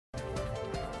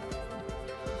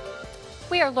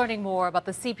We are learning more about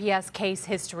the CPS case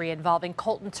history involving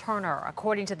Colton Turner.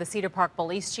 According to the Cedar Park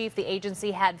Police Chief, the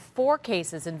agency had 4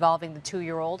 cases involving the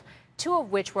 2-year-old, 2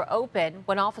 of which were open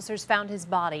when officers found his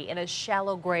body in a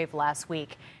shallow grave last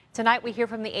week. Tonight, we hear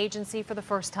from the agency for the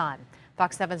first time.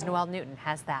 Fox 7's Noel Newton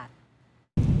has that.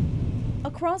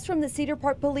 Across from the Cedar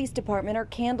Park Police Department are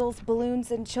candles,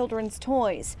 balloons, and children's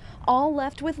toys, all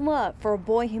left with love for a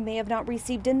boy who may have not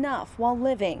received enough while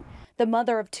living. The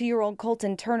mother of 2-year-old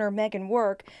Colton Turner, Megan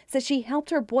Work, says she helped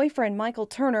her boyfriend, Michael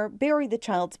Turner, bury the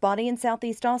child's body in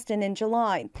Southeast Austin in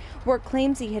July. Work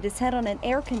claims he hit his head on an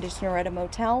air conditioner at a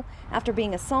motel after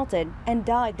being assaulted and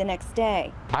died the next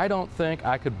day. I don't think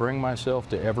I could bring myself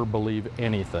to ever believe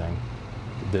anything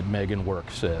that Megan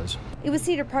Work says. It was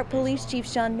Cedar Park Police Chief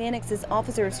Sean Mannix's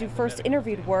officers who first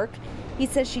interviewed Work. He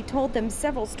says she told them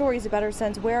several stories about her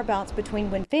son's whereabouts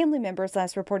between when family members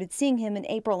last reported seeing him in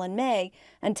April and May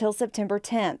until September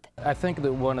 10th. I think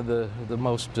that one of the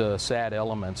most sad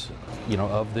elements,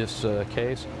 of this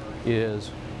case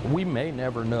is we may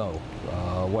never know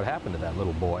what happened to that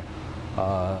little boy,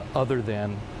 other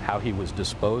than how he was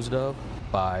disposed of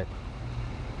by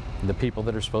the people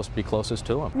that are supposed to be closest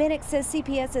to him. Mannix says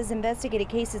CPS has investigated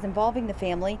cases involving the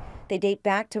family. They date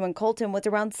back to when Colton was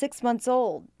around 6 months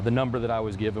old. The number that I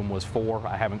was given was 4.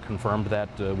 I haven't confirmed that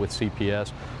with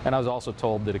CPS. And I was also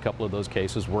told that a couple of those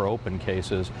cases were open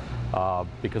cases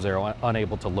because they were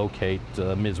unable to locate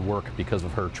Ms. Work because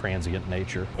of her transient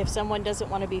nature. If someone doesn't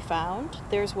want to be found,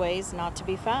 there's ways not to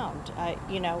be found.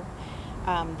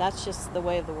 That's just the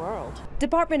way of the world.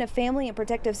 Department of Family and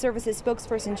Protective Services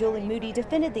spokesperson Julie Moody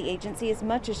defended the agency as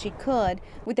much as she could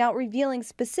without revealing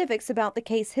specifics about the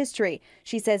case history.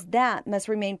 She says that must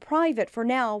remain private for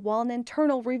now while an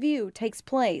internal review takes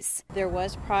place. There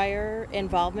was prior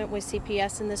involvement with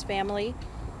CPS in this family.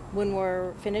 When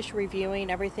we're finished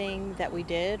reviewing everything that we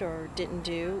did or didn't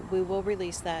do, we will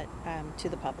release that to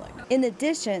the public. In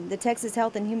addition, the Texas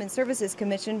Health and Human Services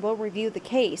Commission will review the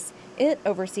case. It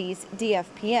oversees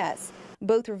DFPS.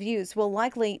 Both reviews will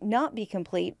likely not be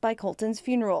complete by Colton's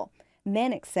funeral.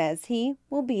 Mannix says he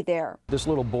will be there. This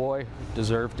little boy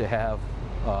deserved to have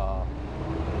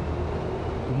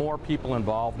more people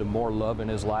involved and more love in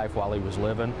his life while he was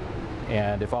living.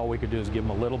 And if all we could do is give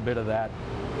him a little bit of that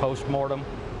post-mortem,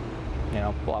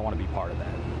 well, I want to be part of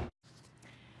that.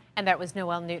 And that was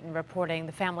Noel Newton reporting.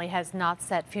 The family has not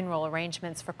set funeral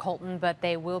arrangements for Colton, but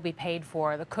they will be paid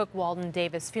for. The Cook Walden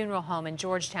Davis Funeral Home in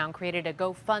Georgetown created a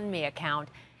GoFundMe account,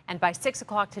 and by 6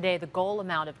 o'clock today, the goal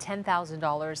amount of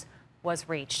 $10,000 was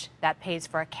reached. That pays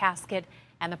for a casket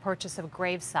and the purchase of a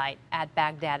gravesite at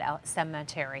Baghdad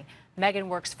Cemetery. Megan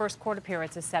Work's first court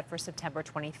appearance is set for September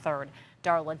 23rd.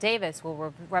 Darla Davis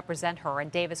will represent her,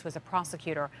 and Davis was a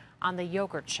prosecutor on the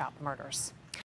yogurt shop murders.